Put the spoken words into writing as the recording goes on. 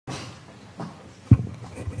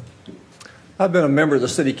I've been a member of the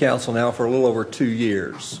City Council now for a little over 2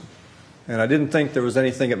 years, and I didn't think there was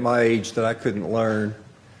anything at my age that I couldn't learn.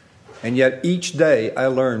 And yet each day I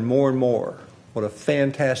learn more and more what a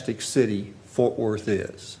fantastic city Fort Worth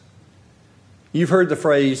is. You've heard the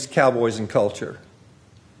phrase cowboys and culture.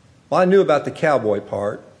 Well, I knew about the cowboy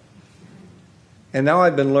part, and now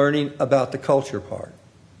I've been learning about the culture part.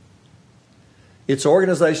 It's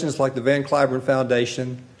organizations like the Van Cliburn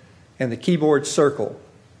Foundation and the Keyboard Circle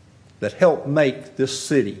that help make this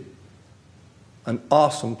city an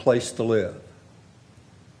awesome place to live.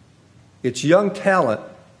 It's young talent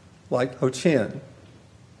like Haochen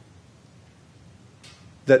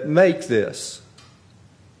that make this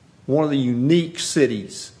one of the unique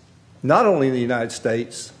cities, not only in the United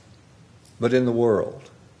States, but in the world.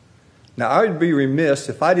 Now, I would be remiss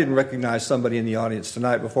if I didn't recognize somebody in the audience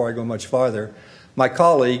tonight before I go much farther. My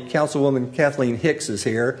colleague, Councilwoman Kathleen Hicks, is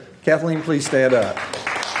here. Kathleen, please stand up.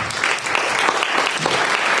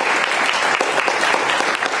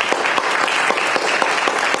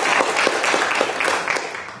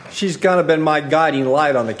 She's kind of been my guiding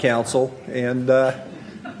light on the council, and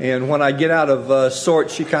when I get out of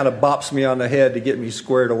sorts, she kind of bops me on the head to get me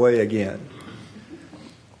squared away again.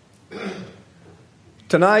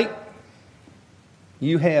 Tonight,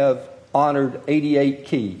 you have honored 88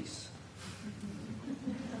 keys,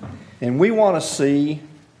 and we want to see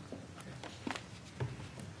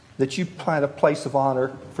that you plant a place of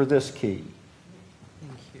honor for this key.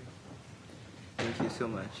 Thank you. Thank you so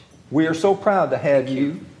much. We are so proud to have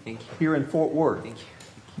you here in Fort Worth. Thank you.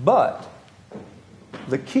 But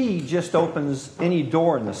the key just opens any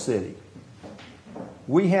door in the city.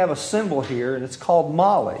 We have a symbol here, and it's called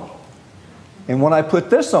Molly. And when I put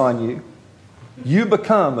this on you, you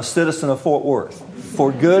become a citizen of Fort Worth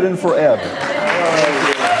for good and forever.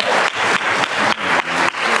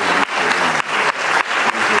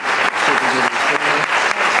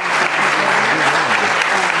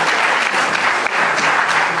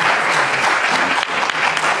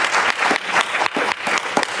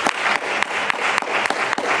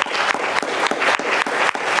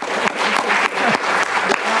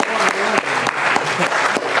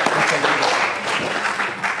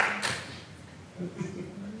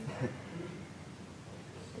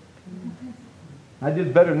 I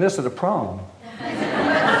did better than this at a prom.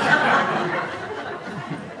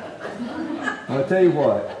 I'll tell you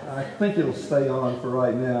what, I think it'll stay on for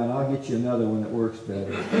right now, and I'll get you another one that works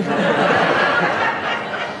better.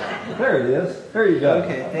 There it is. There you go.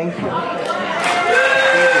 Okay, thank you.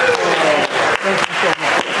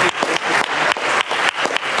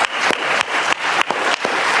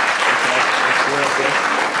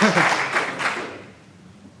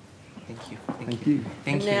 Thank you.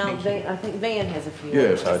 Thank you. Now, Thank you. I think Van has a few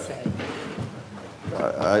Yes, words to say.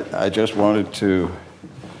 I just wanted to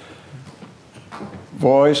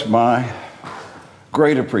voice my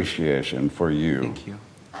great appreciation for you. Thank you.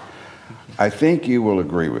 I think you will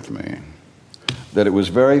agree with me that it was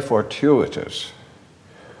very fortuitous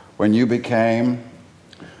when you became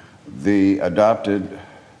the adopted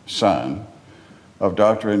son of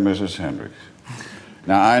Dr. and Mrs. Hendricks.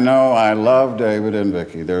 Now, I know I love David and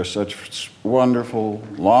Vicki. They're such wonderful,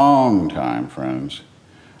 long-time friends.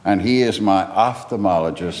 And he is my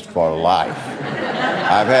ophthalmologist for life.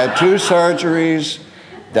 I've had 2 surgeries.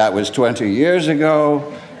 That was 20 years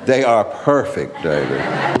ago. They are perfect, David.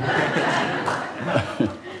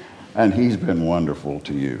 And he's been wonderful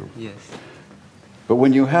to you. Yes. But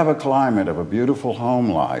when you have a climate of a beautiful home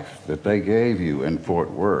life that they gave you in Fort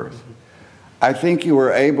Worth, I think you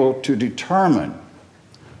were able to determine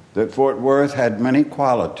that Fort Worth had many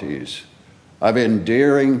qualities of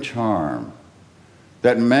endearing charm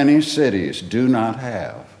that many cities do not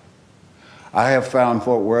have. I have found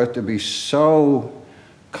Fort Worth to be so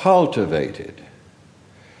cultivated.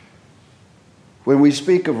 When we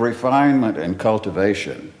speak of refinement and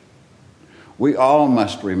cultivation, we all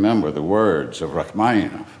must remember the words of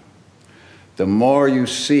Rachmaninoff. The more you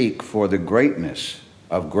seek for the greatness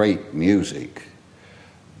of great music,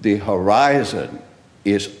 the horizon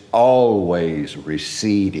is always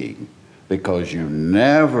receding because you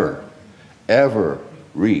never, ever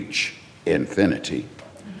reach infinity.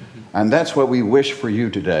 And that's what we wish for you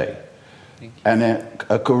today. And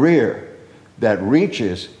a career that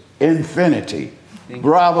reaches infinity.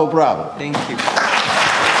 Bravo, bravo. Thank you.